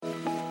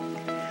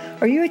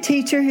Are you a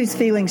teacher who's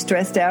feeling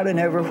stressed out and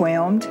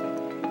overwhelmed?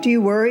 Do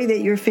you worry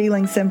that you're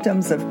feeling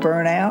symptoms of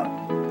burnout?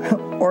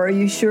 Or are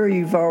you sure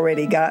you've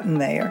already gotten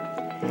there?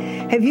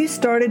 Have you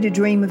started to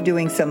dream of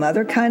doing some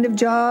other kind of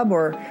job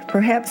or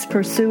perhaps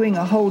pursuing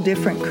a whole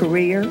different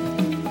career?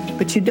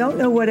 But you don't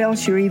know what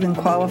else you're even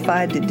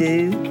qualified to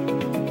do?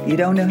 You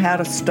don't know how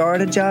to start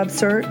a job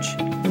search?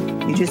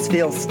 You just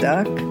feel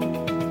stuck?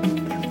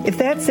 If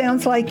that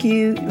sounds like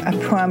you, I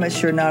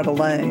promise you're not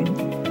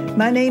alone.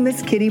 My name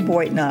is Kitty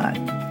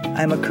Boitnott.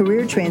 I'm a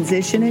career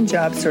transition and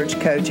job search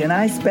coach, and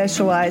I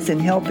specialize in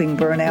helping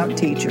burnout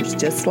teachers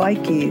just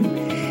like you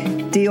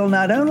deal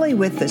not only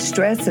with the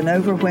stress and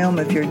overwhelm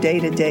of your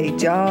day-to-day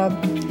job,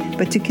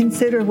 but to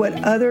consider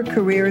what other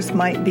careers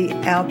might be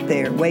out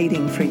there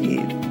waiting for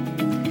you.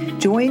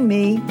 Join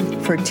me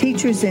for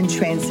Teachers in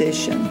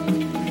Transition.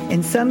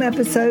 In some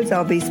episodes,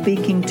 I'll be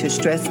speaking to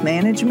stress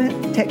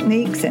management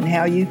techniques and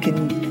how you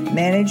can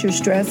manage your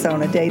stress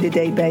on a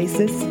day-to-day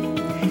basis.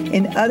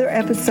 In other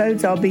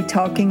episodes, I'll be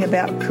talking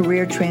about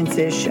career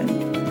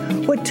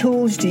transition. What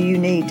tools do you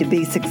need to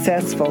be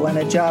successful in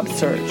a job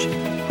search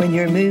when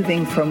you're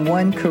moving from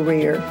one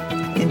career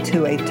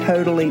into a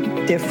totally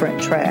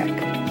different track?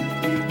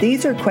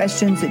 These are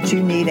questions that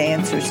you need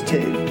answers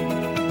to,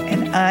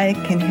 and I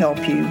can help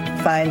you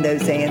find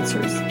those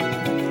answers.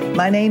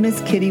 My name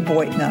is Kitty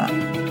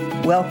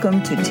Boitnott.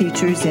 Welcome to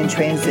Teachers in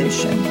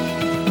Transition.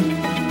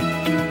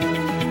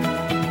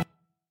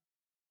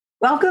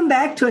 Welcome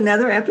back to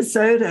another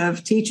episode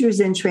of Teachers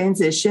in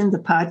Transition, the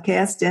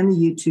podcast and the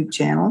YouTube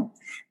channel.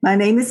 My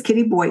name is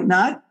Kitty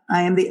Boitnott.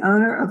 I am the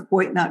owner of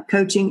Boitnott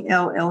Coaching,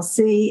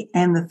 LLC,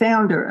 and the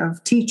founder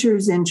of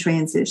Teachers in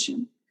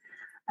Transition.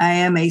 I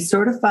am a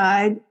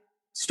certified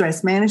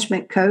stress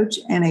management coach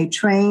and a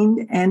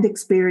trained and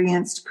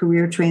experienced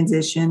career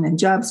transition and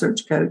job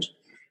search coach.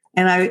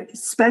 And I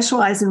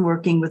specialize in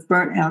working with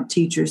burnt out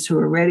teachers who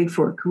are ready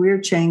for a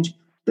career change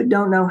but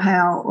don't know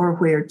how or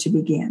where to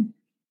begin.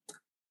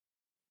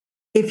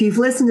 If you've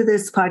listened to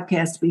this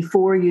podcast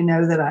before, you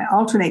know that I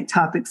alternate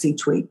topics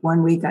each week.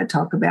 One week I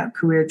talk about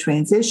career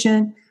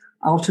transition.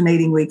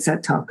 Alternating weeks I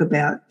talk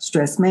about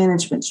stress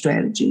management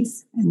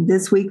strategies. And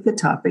this week the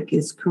topic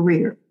is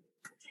career.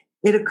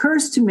 It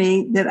occurs to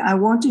me that I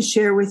want to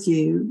share with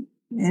you,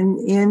 and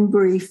in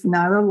brief,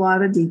 not a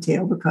lot of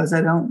detail, because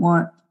I don't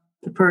want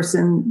the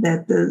person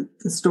that the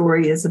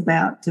story is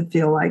about to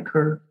feel like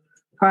her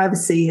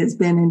privacy has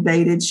been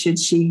invaded should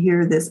she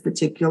hear this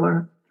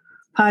particular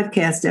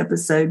podcast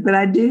episode. But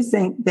I do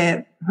think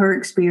that her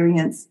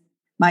experience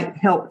might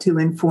help to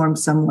inform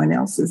someone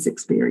else's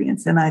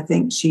experience. And I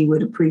think she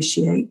would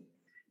appreciate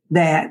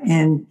that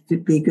and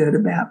be good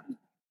about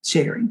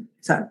sharing.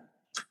 So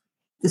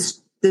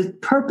the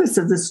purpose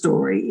of the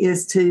story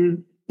is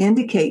to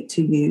indicate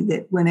to you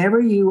that whenever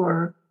you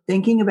are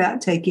thinking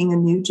about taking a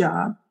new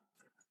job,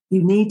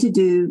 you need to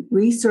do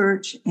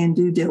research and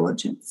due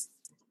diligence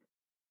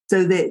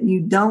so that you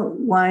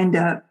don't wind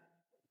up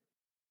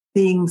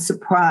being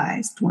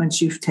surprised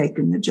once you've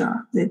taken the job,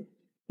 that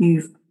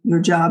your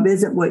job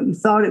isn't what you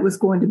thought it was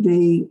going to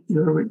be,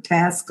 your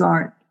tasks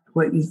aren't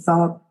what you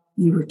thought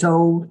you were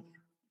told,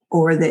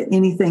 or that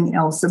anything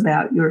else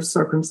about your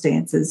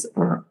circumstances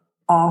are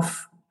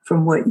off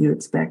from what you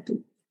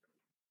expected.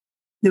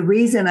 The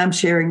reason I'm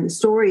sharing the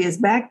story is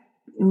back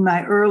in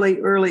my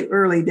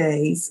early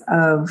days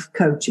of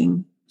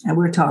coaching, and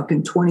we're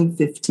talking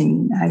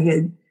 2015, I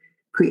had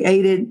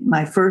created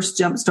my first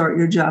Jumpstart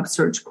Your Job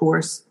Search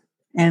course,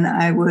 and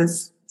I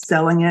was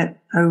selling it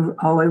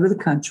all over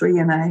the country.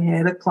 And I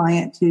had a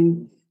client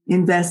who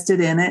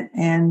invested in it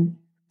and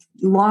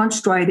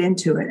launched right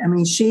into it. I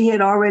mean, she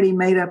had already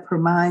made up her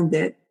mind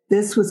that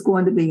this was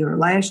going to be her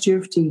last year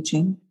of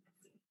teaching,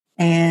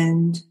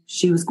 and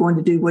she was going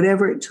to do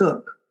whatever it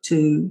took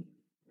to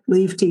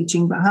leave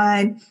teaching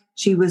behind.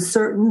 She was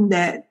certain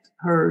that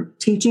her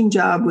teaching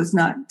job was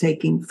not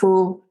taking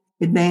full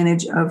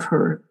advantage of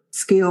her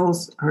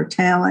skills, her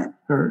talent,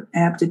 her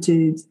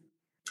aptitudes.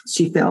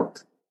 She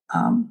felt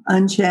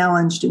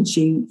unchallenged, and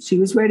she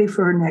was ready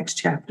for her next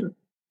chapter.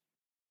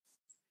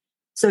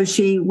 So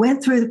she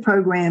went through the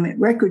program at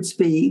record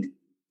speed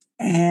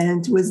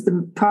and was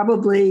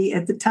probably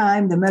at the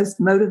time the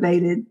most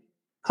motivated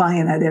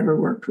client I'd ever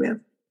worked with.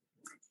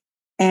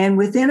 And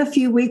within a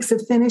few weeks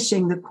of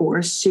finishing the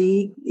course,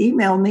 she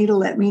emailed me to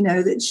let me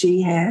know that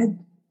she had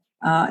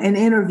an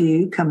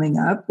interview coming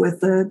up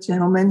with a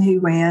gentleman who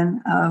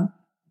ran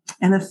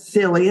an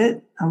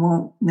affiliate. I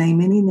won't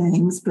name any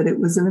names, but it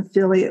was an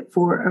affiliate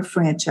for a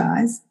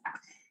franchise.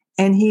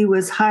 And he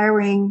was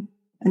hiring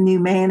a new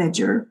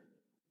manager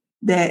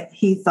that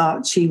he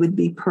thought she would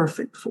be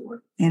perfect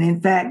for. And in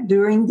fact,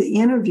 during the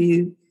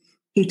interview,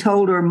 he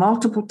told her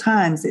multiple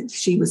times that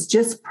she was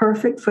just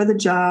perfect for the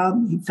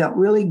job. He felt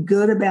really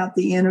good about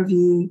the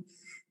interview.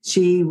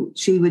 She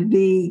would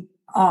be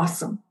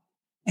awesome.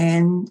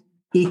 And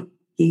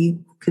he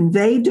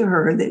conveyed to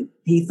her that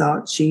he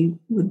thought she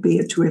would be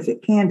a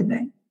terrific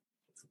candidate.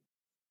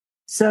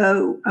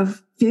 So a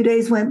few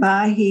days went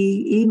by.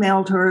 He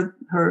emailed her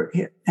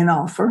an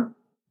offer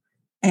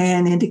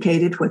and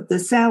indicated what the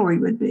salary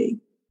would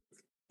be.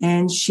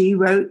 And she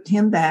wrote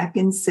him back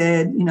and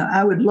said,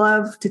 I would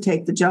love to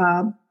take the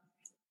job,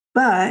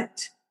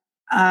 but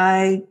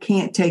I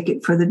can't take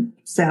it for the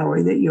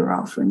salary that you're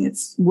offering.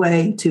 It's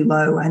way too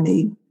low. I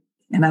need,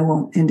 and I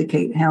won't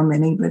indicate how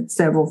many, but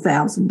several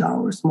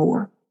 $1,000s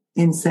more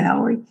in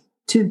salary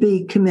to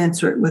be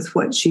commensurate with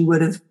what she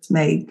would have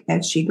made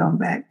had she gone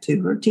back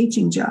to her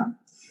teaching job,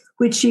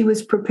 which she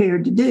was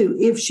prepared to do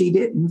if she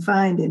didn't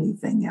find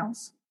anything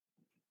else.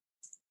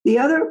 The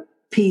other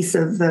piece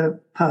of the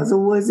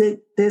puzzle was that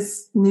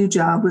this new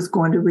job was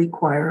going to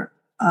require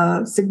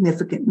a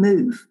significant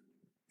move.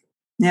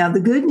 Now, the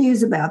good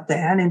news about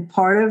that, and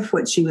part of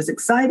what she was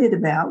excited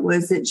about,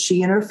 was that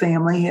she and her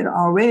family had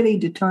already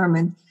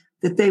determined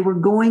that they were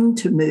going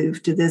to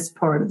move to this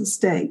part of the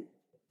state.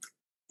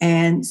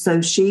 And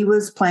so she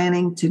was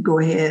planning to go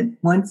ahead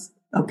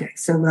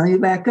so let me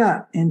back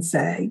up and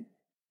say,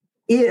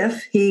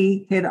 if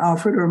he had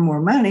offered her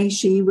more money,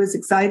 she was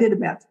excited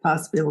about the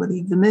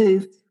possibility of the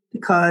move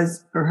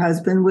because her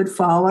husband would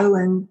follow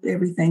and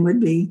everything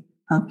would be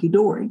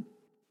hunky-dory.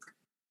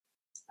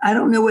 I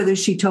don't know whether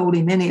she told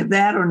him any of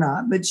that or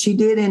not, but she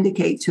did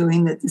indicate to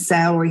him that the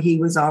salary he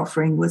was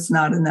offering was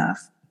not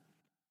enough.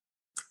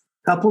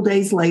 A couple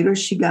days later,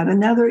 she got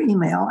another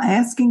email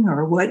asking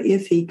her what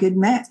if he could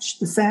match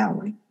the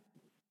salary,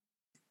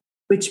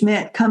 which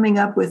meant coming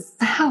up with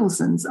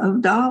thousands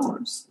of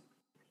dollars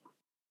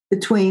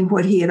between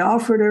what he had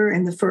offered her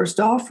in the first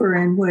offer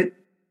and what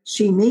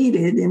she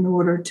needed in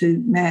order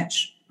to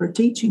match her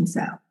teaching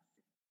salary.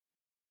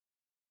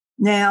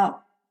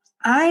 Now,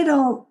 I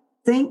don't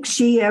think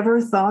she ever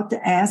thought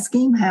to ask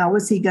him how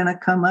was he going to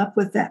come up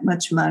with that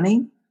much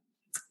money.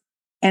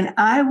 And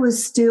I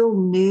was still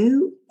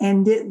new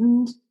and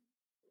didn't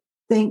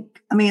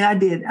think, I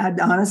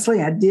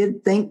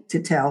did think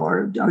to tell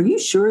her, are you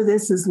sure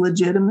this is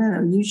legitimate?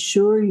 Are you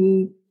sure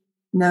you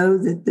know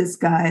that this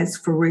guy is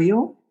for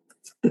real?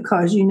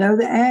 Because you know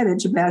the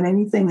adage about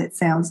anything that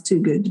sounds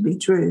too good to be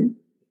true.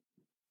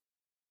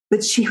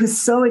 But she was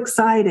so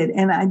excited,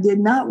 and I did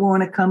not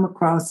want to come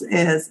across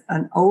as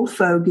an old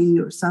fogey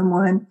or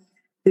someone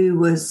who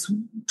was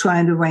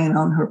trying to rain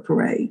on her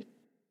parade.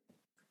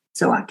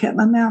 So I kept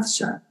my mouth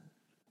shut.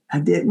 I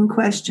didn't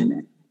question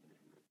it.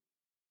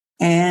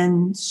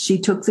 And she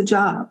took the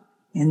job.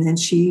 And then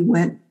she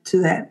went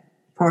to that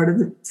part of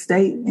the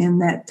state in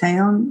that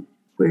town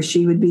where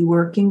she would be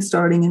working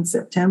starting in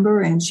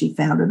September. And she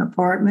found an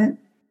apartment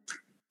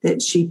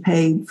that she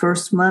paid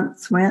first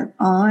month's rent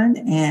on.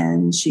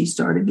 And she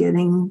started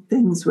getting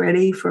things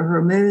ready for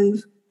her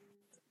move.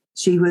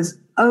 She was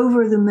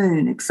over the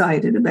moon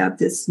excited about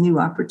this new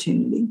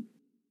opportunity.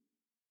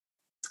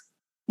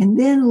 And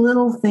then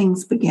little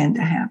things began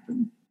to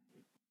happen.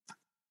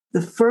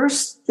 The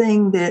first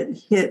thing that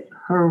hit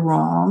her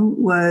wrong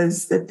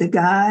was that the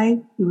guy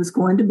who was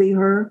going to be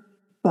her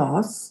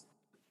boss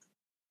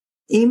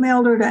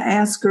emailed her to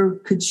ask her,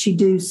 could she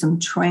do some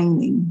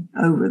training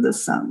over the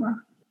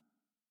summer?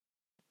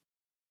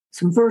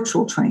 Some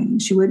virtual training.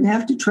 She wouldn't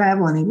have to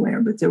travel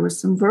anywhere, but there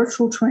was some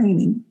virtual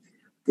training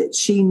that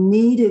she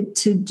needed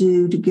to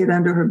do to get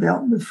under her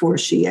belt before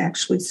she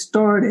actually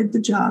started the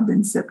job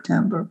in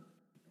September.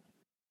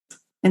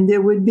 And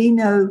there would be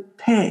no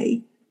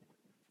pay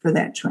for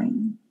that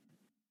training.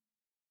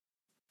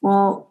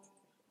 Well,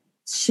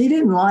 she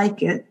didn't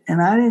like it,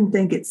 and I didn't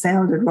think it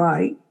sounded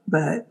right,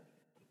 but,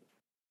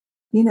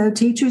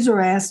 teachers are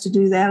asked to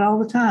do that all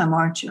the time,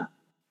 aren't you?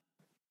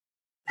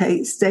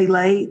 Stay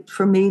late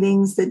for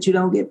meetings that you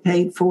don't get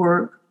paid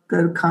for,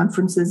 go to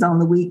conferences on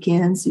the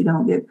weekends, you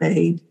don't get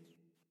paid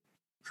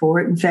for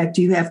it. In fact,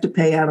 you have to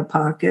pay out of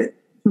pocket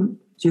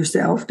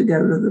yourself to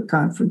go to the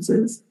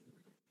conferences.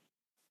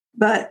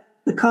 But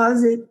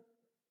because it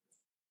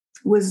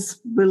was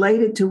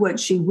related to what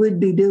she would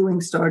be doing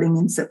starting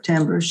in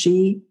September,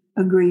 she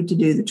agreed to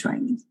do the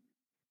training.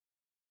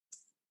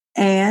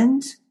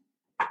 And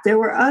there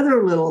were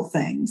other little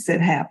things that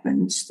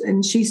happened,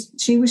 and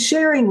she was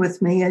sharing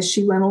with me as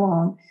she went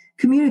along,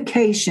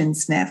 communication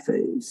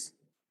snafus.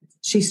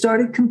 She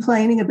started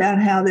complaining about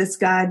how this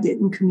guy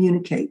didn't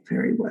communicate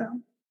very well.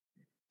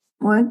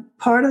 One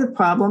part of the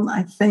problem,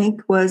 I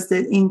think, was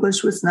that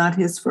English was not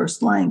his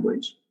first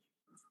language.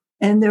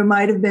 And there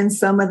might have been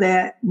some of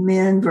that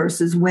men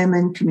versus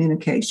women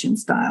communication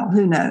style.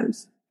 Who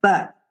knows?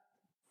 But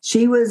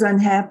she was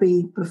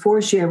unhappy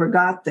before she ever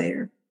got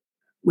there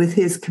with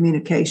his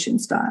communication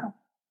style.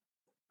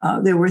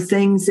 There were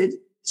things that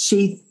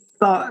she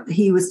thought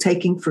he was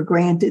taking for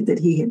granted that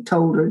he had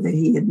told her that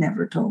he had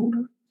never told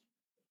her.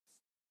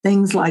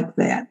 Things like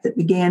that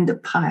began to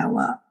pile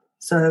up.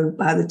 So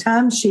by the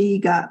time she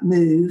got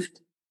moved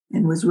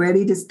and was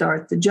ready to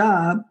start the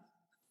job,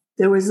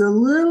 there was a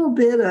little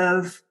bit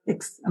of,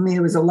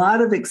 there was a lot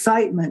of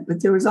excitement,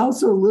 but there was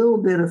also a little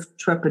bit of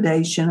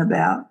trepidation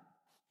about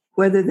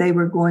whether they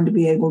were going to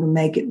be able to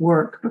make it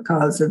work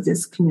because of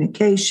this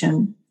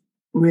communication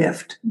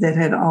rift that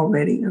had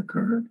already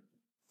occurred.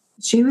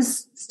 She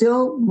was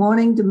still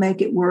wanting to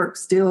make it work,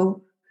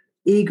 still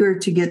eager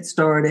to get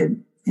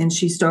started, and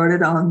she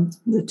started on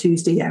the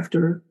Tuesday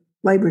after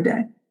Labor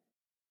Day.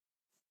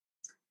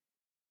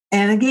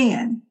 And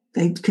again,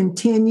 They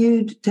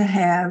continued to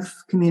have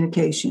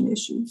communication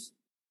issues.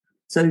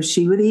 So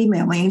she would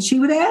email me and she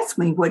would ask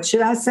me, what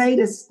should I say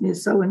to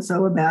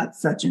so-and-so about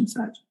such and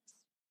such?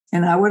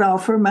 And I would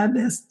offer my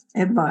best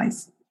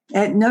advice.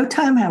 At no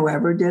time,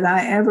 however, did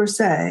I ever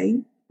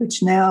say,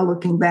 which now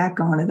looking back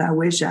on it, I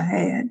wish I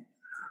had,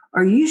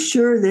 are you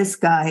sure this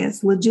guy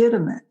is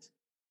legitimate?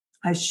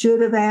 I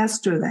should have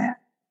asked her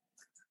that.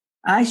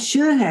 I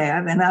should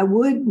have, and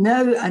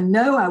I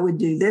know I would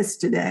do this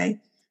today.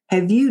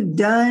 Have you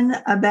done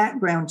a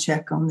background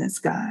check on this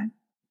guy?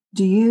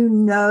 Do you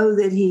know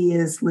that he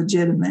is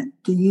legitimate?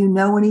 Do you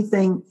know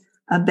anything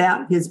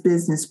about his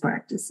business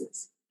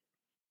practices?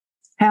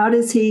 How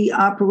does he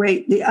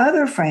operate the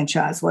other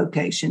franchise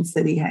locations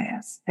that he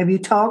has? Have you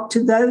talked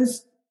to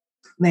those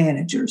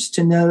managers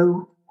to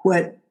know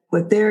what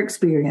their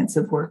experience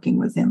of working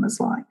with him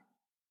is like?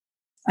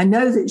 I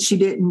know that she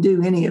didn't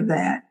do any of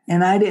that,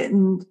 and I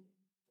didn't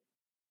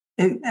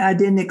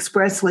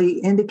expressly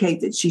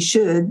indicate that she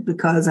should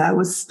because I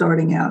was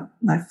starting out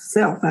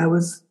myself. I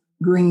was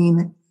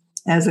green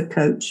as a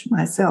coach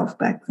myself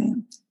back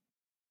then.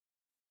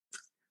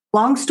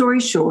 Long story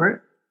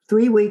short,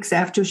 3 weeks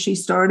after she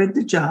started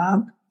the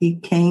job, he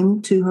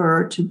came to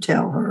her to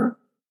tell her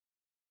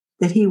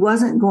that he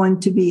wasn't going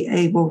to be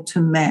able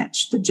to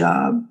match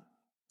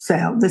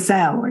the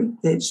salary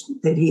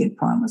that he had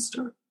promised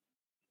her.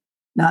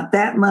 Not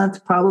that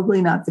month,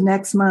 probably not the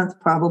next month,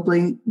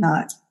 probably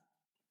not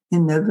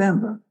in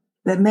November.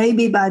 But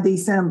maybe by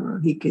December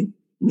he could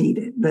meet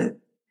it. But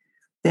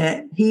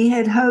that he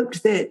had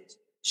hoped that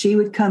she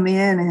would come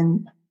in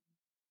and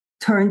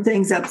turn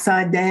things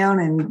upside down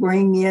and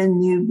bring in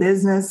new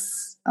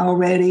business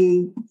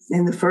already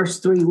in the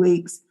first 3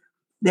 weeks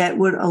that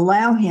would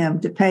allow him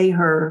to pay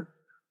her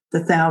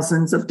the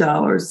thousands of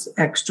dollars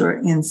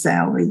extra in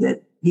salary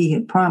that he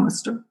had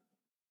promised her.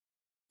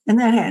 And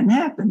that hadn't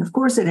happened. Of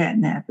course it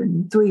hadn't happened.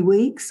 In 3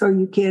 weeks? Are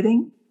you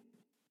kidding?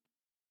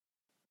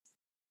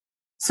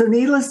 So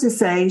needless to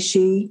say,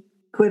 she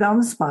quit on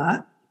the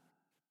spot.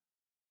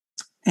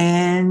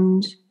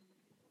 And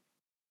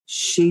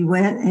she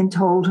went and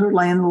told her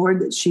landlord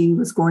that she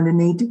was going to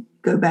need to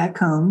go back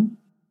home.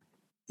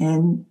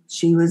 And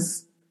she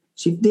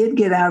did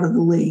get out of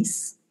the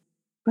lease,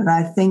 but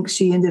I think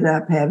she ended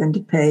up having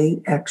to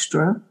pay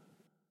extra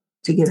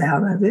to get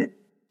out of it.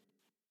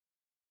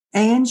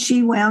 And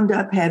she wound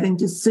up having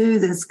to sue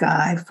this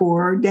guy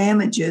for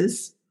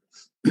damages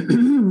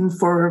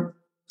for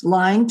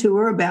lying to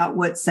her about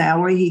what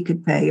salary he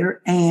could pay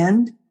her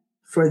and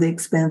for the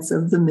expense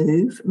of the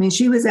move. I mean,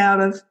 she was out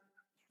of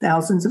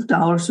thousands of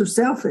dollars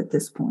herself at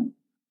this point.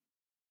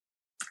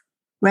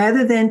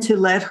 Rather than to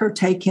let her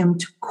take him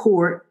to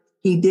court,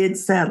 he did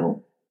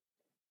settle.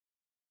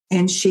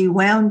 And she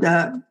wound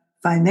up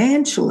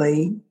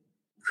financially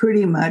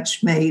pretty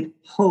much made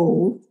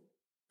whole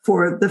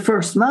for the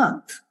first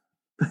month,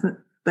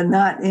 but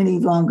not any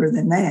longer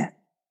than that.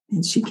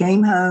 And she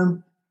came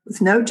home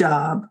with no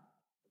job,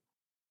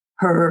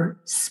 her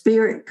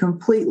spirit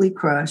completely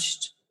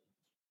crushed,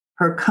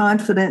 her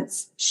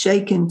confidence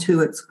shaken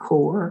to its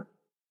core.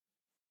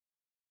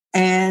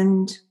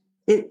 And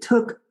it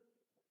took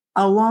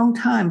a long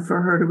time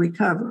for her to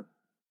recover.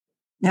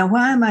 Now,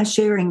 why am I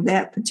sharing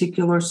that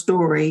particular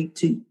story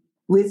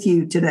with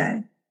you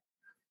today?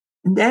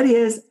 And that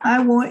is,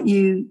 I want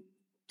you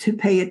to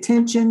pay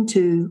attention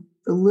to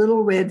the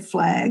little red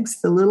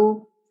flags, the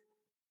little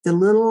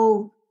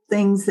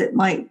things that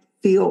might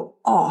feel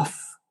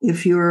off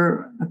if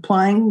you're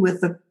applying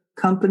with a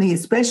company,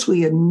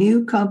 especially a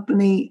new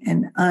company,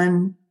 an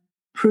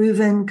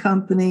unproven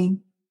company,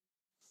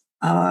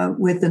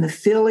 with an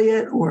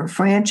affiliate or a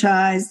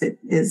franchise that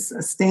is a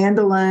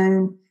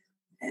standalone,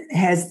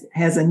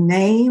 has a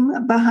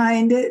name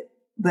behind it,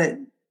 but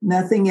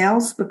nothing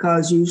else,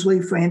 because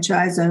usually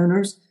franchise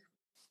owners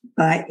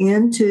buy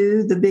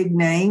into the big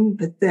name,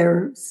 but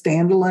they're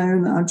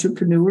standalone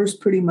entrepreneurs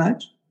pretty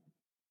much.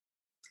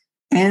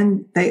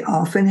 And they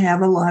often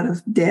have a lot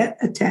of debt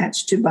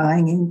attached to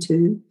buying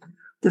into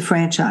the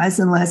franchise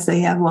unless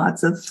they have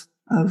lots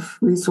of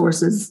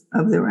resources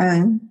of their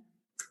own.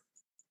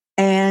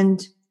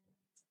 And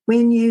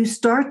when you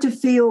start to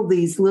feel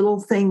these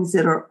little things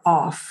that are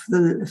off,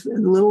 the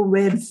little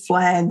red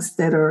flags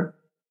that are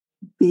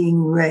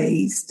being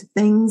raised,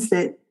 things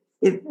that,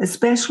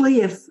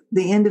 especially if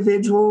the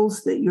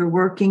individuals that you're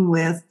working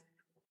with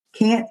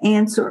can't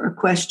answer a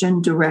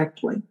question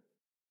directly,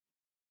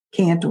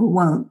 can't or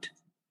won't,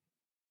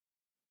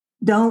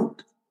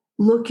 don't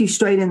look you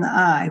straight in the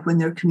eye when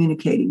they're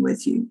communicating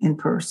with you in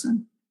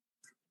person,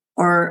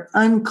 or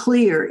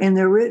unclear in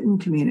their written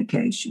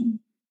communication.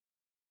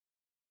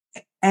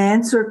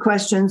 Answer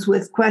questions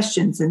with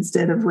questions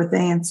instead of with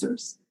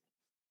answers.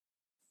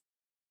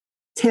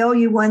 Tell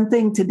you one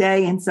thing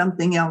today and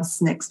something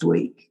else next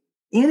week.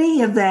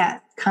 Any of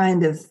that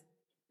kind of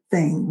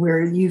thing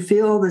where you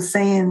feel the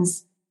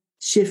sands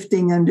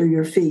shifting under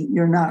your feet.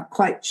 You're not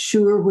quite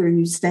sure where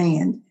you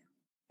stand.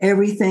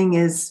 Everything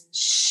is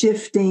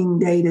shifting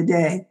day to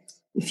day.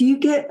 If you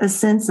get a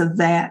sense of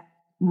that,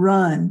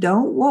 run.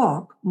 Don't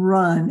walk.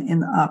 Run in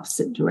the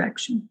opposite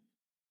direction.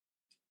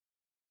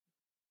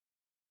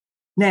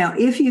 Now,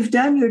 if you've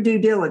done your due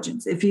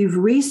diligence, if you've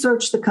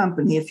researched the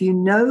company, if you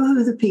know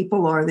who the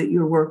people are that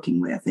you're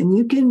working with, and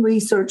you can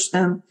research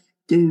them,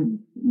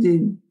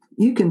 you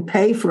can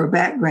pay for a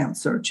background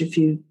search if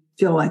you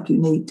feel like you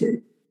need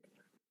to.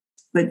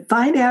 But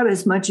find out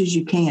as much as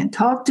you can.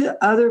 Talk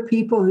to other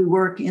people who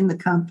work in the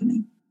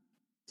company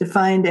to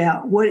find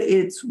out what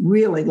it's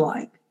really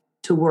like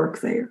to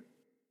work there.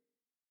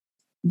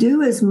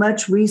 Do as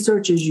much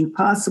research as you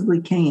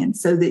possibly can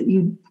so that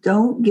you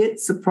don't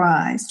get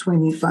surprised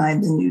when you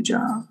find a new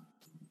job.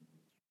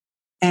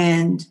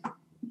 And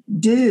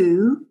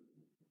do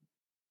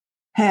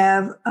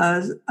have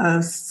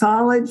a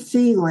solid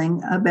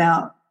feeling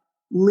about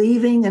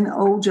leaving an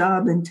old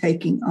job and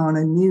taking on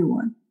a new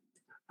one.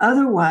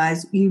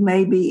 Otherwise, you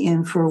may be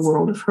in for a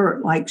world of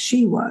hurt like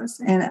she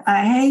was. And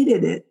I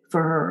hated it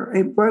for her.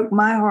 It broke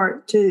my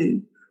heart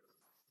too.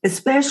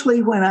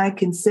 Especially when I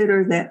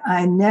consider that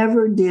I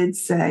never did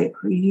say,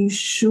 are you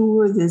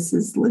sure this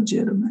is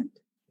legitimate?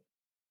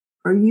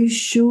 Are you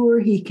sure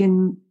he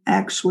can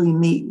actually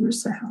meet your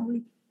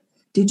salary?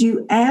 Did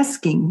you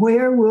ask him,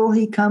 where will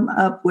he come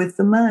up with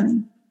the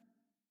money?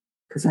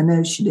 Because I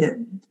know she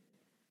didn't.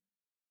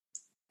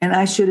 And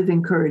I should have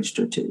encouraged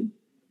her to.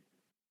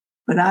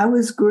 But I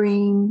was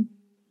green.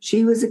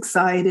 She was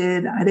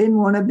excited. I didn't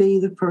want to be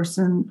the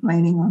person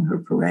raining on her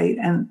parade.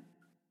 And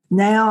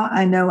now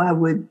I know I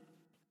would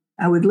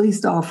at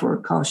least offer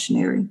a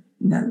cautionary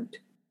note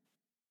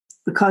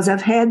because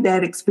I've had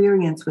that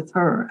experience with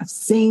her. I've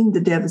seen the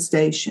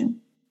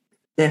devastation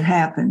that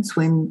happens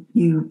when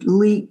you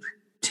leap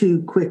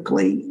too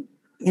quickly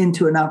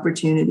into an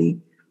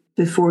opportunity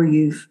before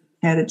you've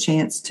had a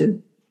chance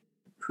to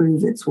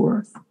prove its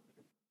worth.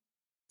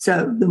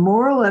 So the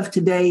moral of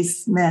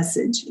today's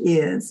message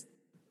is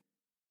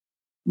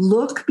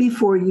look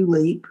before you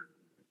leap,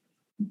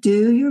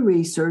 do your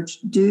research,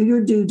 do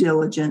your due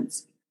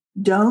diligence.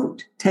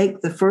 Don't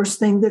take the first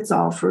thing that's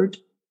offered.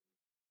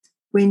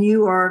 When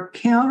you are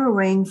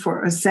countering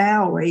for a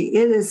salary,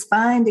 it is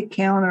fine to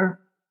counter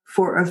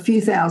for a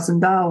few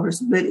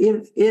 $1,000s, but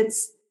if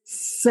it's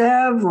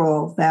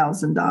several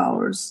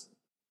 $1,000s,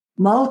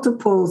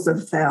 multiples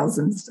of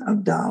thousands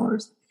of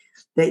dollars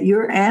that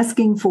you're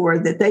asking for,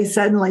 that they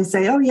suddenly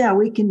say, oh yeah,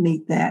 we can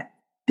meet that.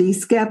 Be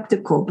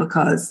skeptical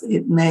because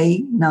it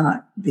may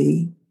not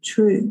be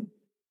true.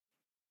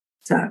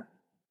 So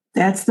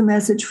that's the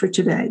message for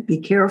today. Be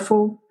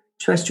careful,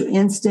 trust your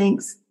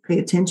instincts, pay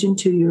attention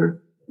to your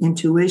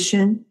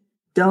intuition.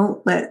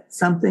 Don't let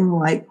something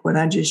like what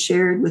I just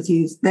shared with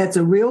you, that's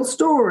a real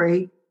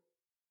story,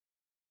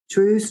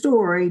 true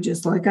story,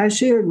 just like I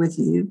shared with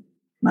you,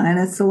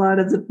 minus a lot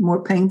of the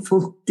more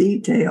painful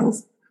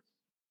details.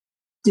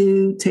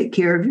 Do take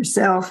care of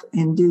yourself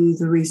and do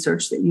the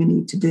research that you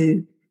need to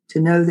do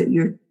to know that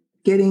you're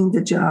getting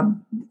the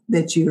job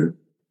that you're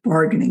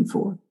bargaining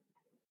for.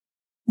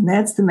 And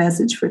that's the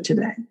message for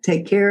today.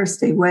 Take care,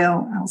 stay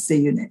well. I'll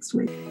see you next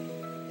week.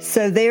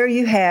 So there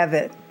you have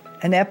it,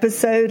 an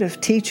episode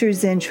of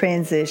Teachers in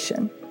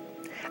Transition.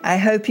 I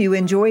hope you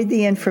enjoyed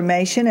the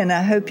information and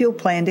I hope you'll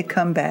plan to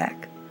come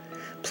back.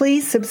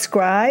 Please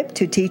subscribe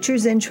to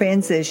Teachers in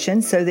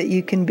Transition so that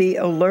you can be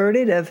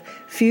alerted of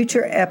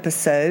future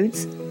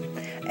episodes.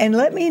 And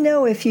let me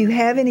know if you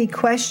have any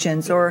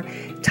questions or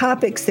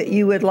topics that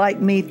you would like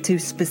me to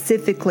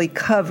specifically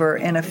cover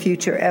in a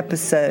future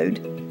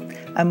episode.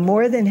 I'm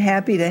more than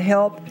happy to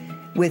help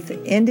with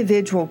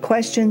individual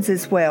questions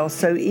as well,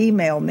 so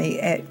email me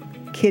at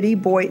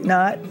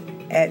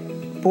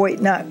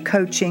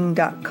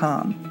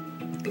kittyboitnott@boitnottcoaching.com.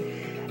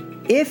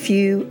 If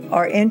you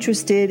are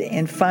interested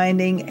in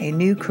finding a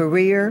new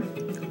career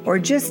or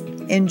just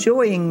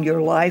enjoying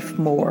your life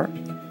more,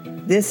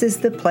 this is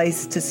the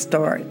place to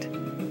start.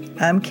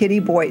 I'm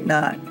Kitty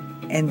Boitnott,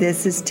 and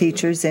this is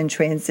Teachers in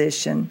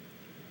Transition.